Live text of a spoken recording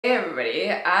Hey everybody,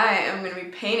 I am going to be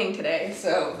painting today.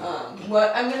 So,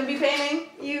 what I'm going to be painting,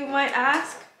 you might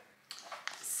ask?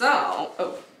 So,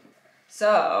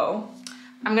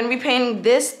 I'm going to be painting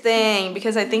this thing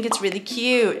because I think it's really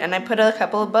cute and I put a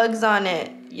couple of bugs on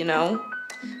it, you know?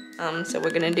 So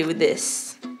we're going to do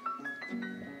this.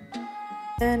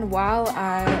 And while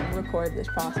I record this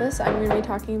process, I'm going to be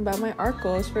talking about my art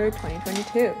goals for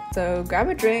 2022. So grab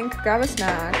a drink, grab a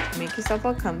snack, make yourself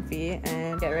all comfy,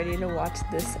 and get ready to watch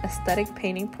this aesthetic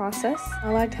painting process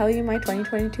while I tell you my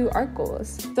 2022 art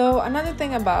goals. So another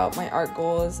thing about my art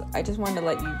goals, I just wanted to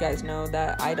let you guys know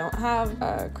that I don't have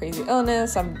a crazy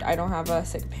illness, I don't have a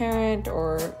sick parent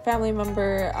or family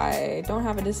member, I don't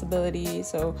have a disability,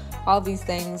 so all these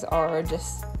things are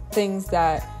just things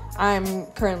that I'm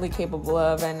currently capable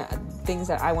of and things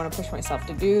that I want to push myself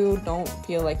to do. Don't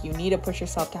feel like you need to push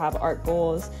yourself to have art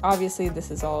goals. Obviously,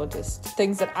 this is all just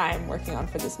things that I'm working on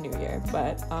for this new year.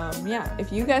 But yeah,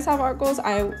 if you guys have art goals,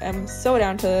 I am so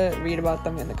down to read about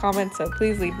them in the comments. So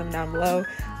please leave them down below.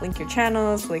 Link your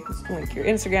channels, link your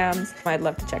Instagrams. I'd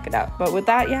love to check it out. But with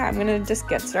that, yeah, I'm gonna just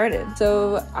get started.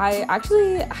 So I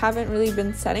actually haven't really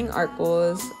been setting art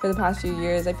goals for the past few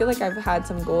years. I feel like I've had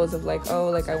some goals of like, oh,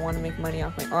 like I want to make money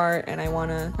off my art and I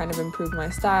want to kind of improve my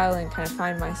style and kind of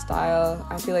find my style.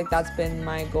 I feel like that's been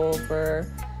my goal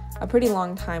for a pretty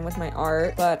long time with my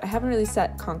art, but I haven't really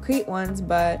set concrete ones.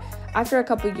 But after a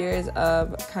couple years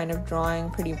of kind of drawing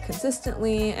pretty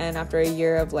consistently and after a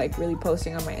year of like really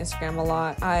posting on my Instagram a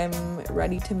lot, I'm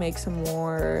ready to make some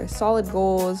more solid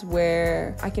goals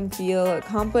where I can feel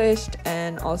accomplished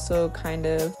and also kind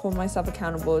of hold myself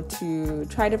accountable to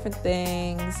try different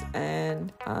things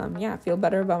and yeah, feel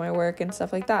better about my work and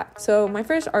stuff like that. So my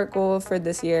first art goal for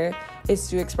this year is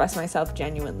to express myself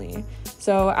genuinely.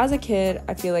 So as a kid,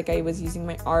 I feel like I was using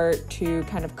my art to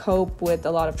kind of cope with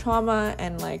a lot of trauma,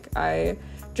 and like I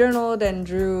journaled and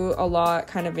drew a lot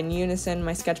kind of in unison.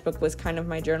 My sketchbook was kind of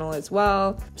my journal as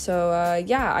well. So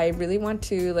yeah, I really want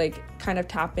to like kind of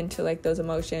tap into like those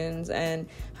emotions and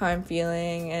how I'm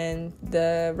feeling and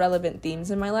the relevant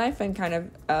themes in my life and kind of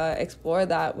explore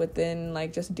that within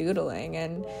like just doodling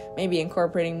and maybe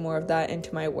incorporating more of that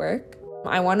into my work.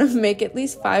 I want to make at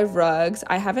least 5 rugs.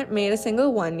 I haven't made a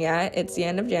single one yet. It's the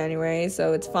end of January,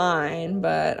 so it's fine.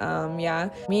 But yeah,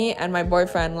 me and my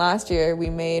boyfriend last year,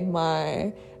 we made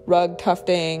my rug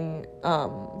tufting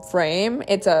frame.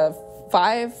 It's a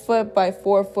 5-foot by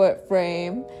 4-foot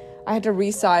frame. I had to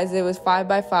resize it. It was 5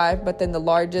 by 5, but then the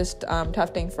largest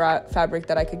tufting fabric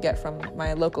that I could get from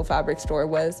my local fabric store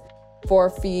was 4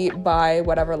 feet by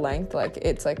whatever length. Like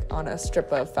it's like on a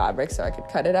strip of fabric, so I could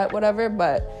cut it at whatever.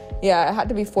 But yeah, it had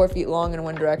to be 4 feet long in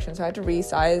one direction, so I had to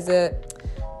resize it.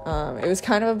 It was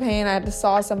kind of a pain. I had to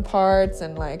saw some parts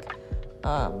and like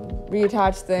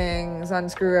reattach things,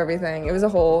 unscrew everything. It was a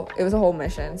whole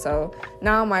mission. So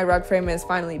now my rug frame is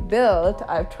finally built.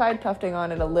 I've tried tufting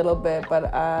on it a little bit,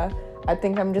 but I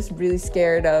think I'm just really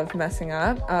scared of messing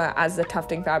up as the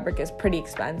tufting fabric is pretty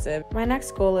expensive. My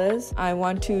next goal is I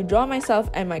want to draw myself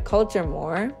and my culture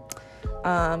more.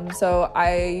 So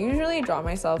I usually draw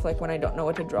myself like when I don't know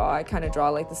what to draw. I kind of draw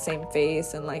like the same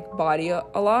face and like body a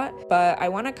lot, but I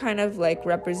want to kind of like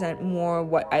represent more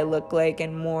what I look like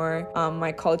and more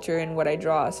my culture and what I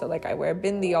draw. So like I wear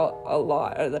bindi a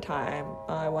lot of the time.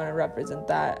 I want to represent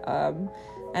that.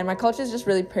 And my culture is just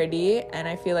really pretty, and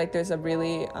I feel like there's a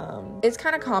really, it's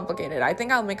kind of complicated. I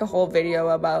think I'll make a whole video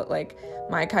about like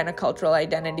my kind of cultural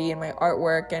identity and my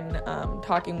artwork and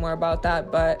talking more about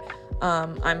that, but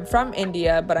I'm from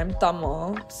India, but I'm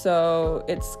Tamil, so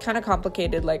it's kind of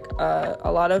complicated. Like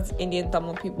a lot of Indian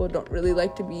Tamil people don't really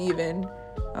like to be even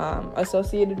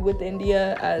associated with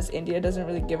India, as India doesn't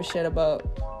really give a shit about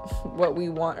what we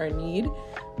want or need.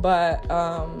 But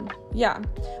yeah,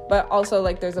 but also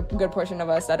like there's a good portion of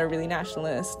us that are really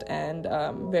nationalist and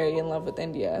very in love with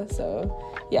India.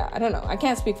 So yeah, I don't know, I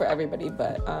can't speak for everybody,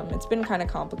 but it's been kind of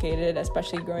complicated,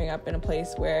 especially growing up in a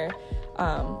place where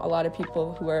a lot of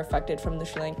people who are affected from the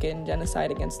Sri Lankan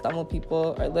genocide against Tamil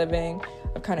people are living.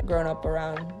 I've kind of grown up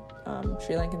around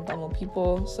Sri Lankan Tamil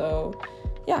people, so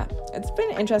yeah, it's been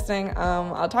interesting.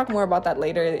 I'll talk more about that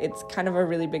later. It's kind of a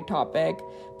really big topic.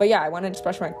 But yeah, I want to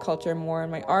express my culture more in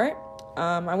my art.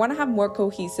 I want to have more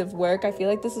cohesive work. I feel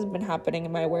like this has been happening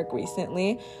in my work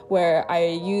recently, where I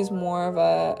use more of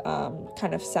a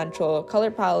kind of central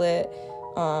color palette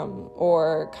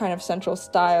or kind of central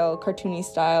style, cartoony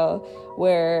style,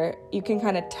 where you can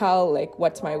kind of tell like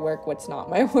what's my work, what's not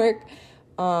my work.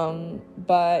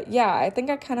 But yeah, I think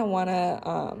I kind of want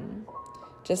to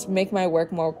just make my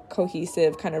work more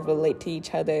cohesive, kind of relate to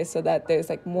each other, so that there's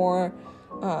like more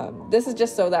this is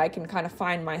just so that I can kind of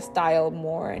find my style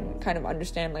more and kind of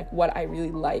understand like what I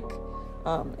really like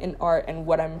in art and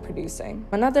what I'm producing.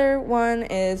 Another one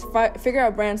is figure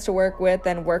out brands to work with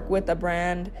and work with a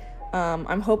brand.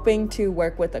 I'm hoping to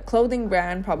work with a clothing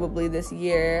brand probably this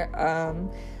year.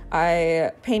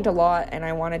 I paint a lot and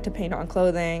I wanted to paint on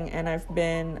clothing, and I've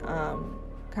been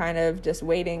kind of just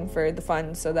waiting for the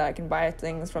funds so that I can buy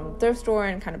things from the thrift store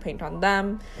and kind of paint on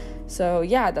them. So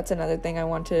yeah, that's another thing I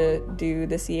want to do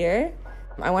this year.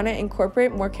 I want to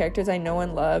incorporate more characters I know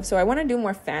and love. So I want to do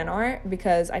more fan art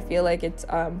because I feel like it's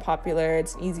popular.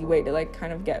 It's an easy way to like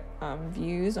kind of get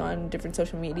views on different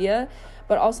social media,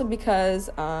 but also because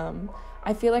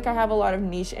I feel like I have a lot of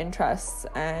niche interests,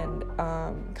 and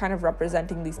kind of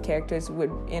representing these characters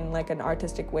would, in like an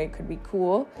artistic way, could be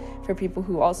cool for people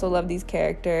who also love these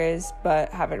characters but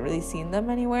haven't really seen them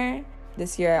anywhere.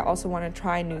 This year I also want to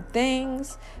try new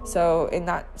things. So in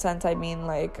that sense, I mean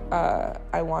like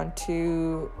I want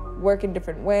to work in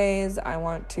different ways. I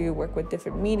want to work with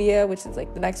different media, which is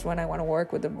like the next one. I want to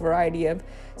work with a variety of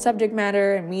subject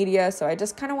matter and media. So I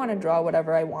just kind of want to draw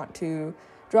whatever I want to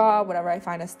draw, whatever I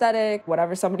find aesthetic,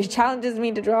 whatever somebody challenges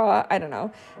me to draw. I don't know,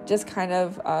 just kind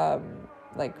of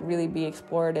like really be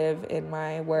explorative in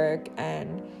my work,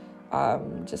 and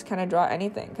just kind of draw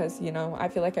anything, because you know I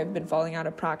feel like I've been falling out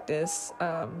of practice,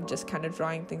 just kind of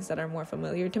drawing things that are more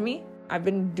familiar to me. I've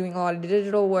been doing a lot of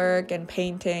digital work and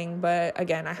painting, but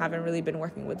again, I haven't really been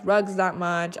working with rugs that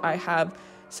much. I have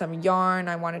some yarn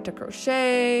I wanted to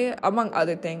crochet, among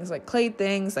other things like clay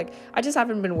things. Like I just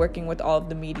haven't been working with all of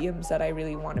the mediums that I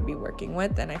really want to be working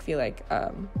with, and I feel like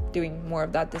doing more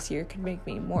of that this year could make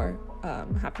me more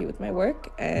happy with my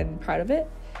work and proud of it.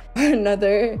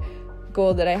 Another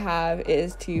goal that I have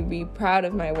is to be proud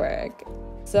of my work.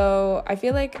 So I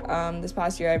feel like this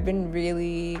past year I've been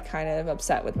really kind of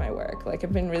upset with my work. Like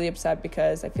I've been really upset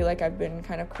because I feel like I've been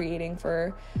kind of creating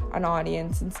for an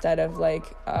audience instead of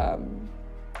like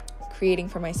creating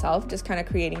for myself, just kind of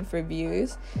creating for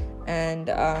views. And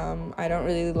I don't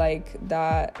really like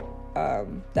that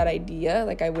idea.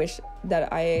 Like I wish that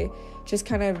I just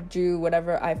kind of drew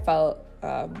whatever I felt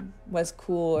was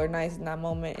cool or nice in that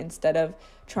moment, instead of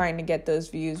trying to get those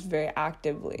views very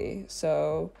actively.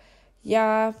 So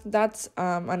yeah, that's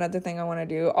another thing I want to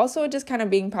do. Also, just kind of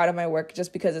being proud of my work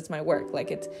just because it's my work. Like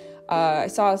it's I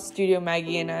saw Studio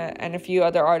Maggie and a few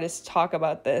other artists talk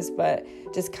about this, but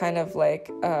just kind of like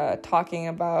talking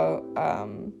about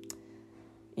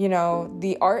you know,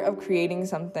 the art of creating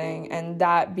something and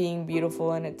that being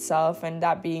beautiful in itself and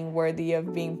that being worthy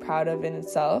of being proud of in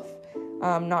itself,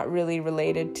 not really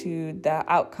related to the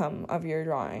outcome of your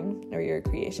drawing or your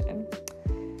creation.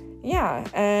 Yeah,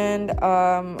 and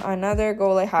another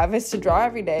goal I have is to draw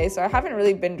every day. So I haven't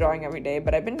really been drawing every day,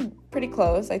 but I've been pretty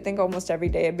close. I think almost every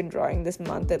day I've been drawing this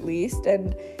month at least,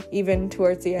 and even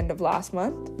towards the end of last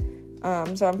month.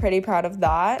 So I'm pretty proud of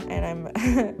that,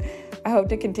 and I hope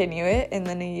to continue it in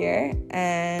the new year.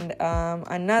 And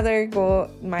another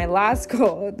goal, my last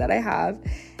goal that I have,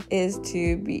 is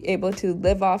to be able to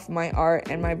live off my art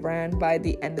and my brand by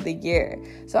the end of the year.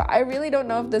 So I really don't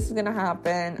know if this is gonna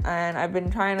happen, and I've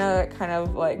been trying to kind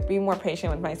of like be more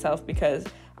patient with myself because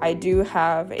I do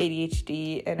have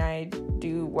ADHD and I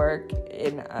do work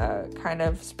in a kind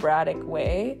of sporadic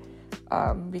way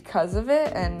because of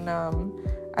it. And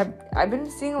I've been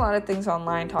seeing a lot of things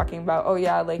online talking about, oh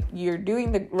yeah, like you're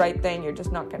doing the right thing, you're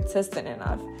just not consistent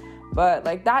enough. But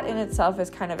like that in itself is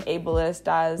kind of ableist.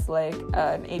 As like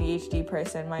an ADHD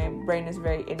person, my brain is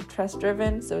very interest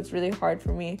driven, so it's really hard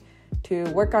for me to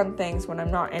work on things when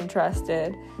I'm not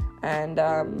interested. And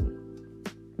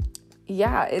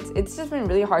yeah, it's just been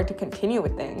really hard to continue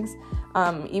with things.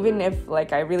 Even if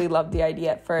like I really loved the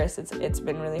idea at first, it's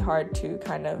been really hard to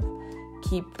kind of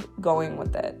keep going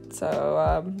with it.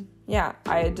 So yeah,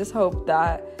 I just hope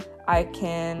that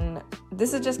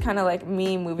this is just kind of like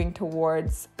me moving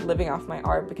towards living off my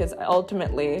art, because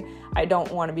ultimately I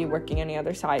don't want to be working any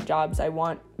other side jobs. I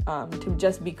want to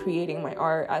just be creating my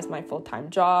art as my full-time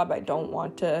job. I don't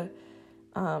want to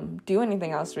do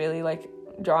anything else really, like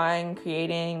drawing,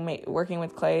 creating, working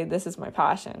with clay. This is my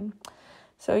passion.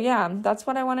 So yeah, that's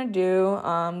what I want to do.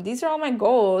 These are all my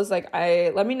goals. Like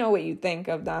let me know what you think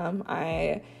of them.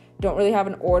 I don't really have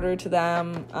an order to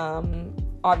them.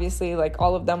 Obviously, like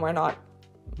all of them are not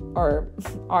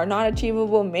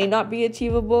achievable, may not be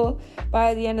achievable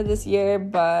by the end of this year,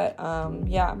 but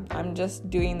yeah, I'm just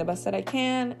doing the best that I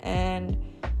can. And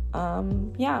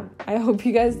yeah, I hope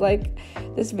you guys like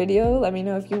this video. Let me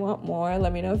know if you want more.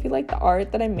 Let me know if you like the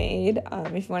art that I made.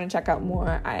 If you want to check out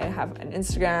more, I have an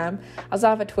Instagram. I also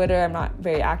have a Twitter I'm not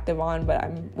very active on, but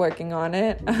I'm working on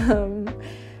it.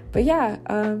 But yeah,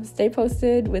 stay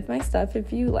posted with my stuff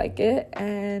if you like it,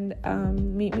 and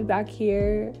meet me back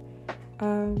here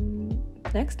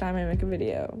next time I make a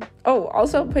video. Oh,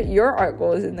 also put your art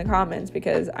goals in the comments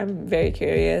because I'm very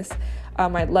curious.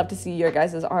 I'd love to see your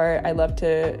guys' art. I'd love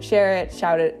to share it,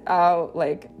 shout it out,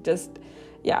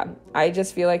 I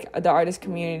just feel like the artist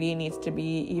community needs to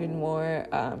be even more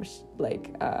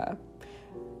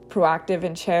proactive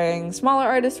in sharing smaller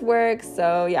artists' work.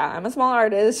 So yeah, I'm a small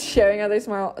artist sharing other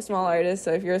small artists.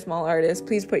 So if you're a small artist,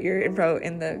 please put your info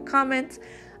in the comments.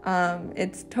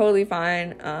 It's totally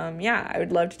fine. I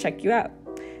would love to check you out.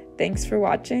 Thanks for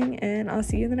watching, and I'll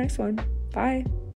see you in the next one. Bye.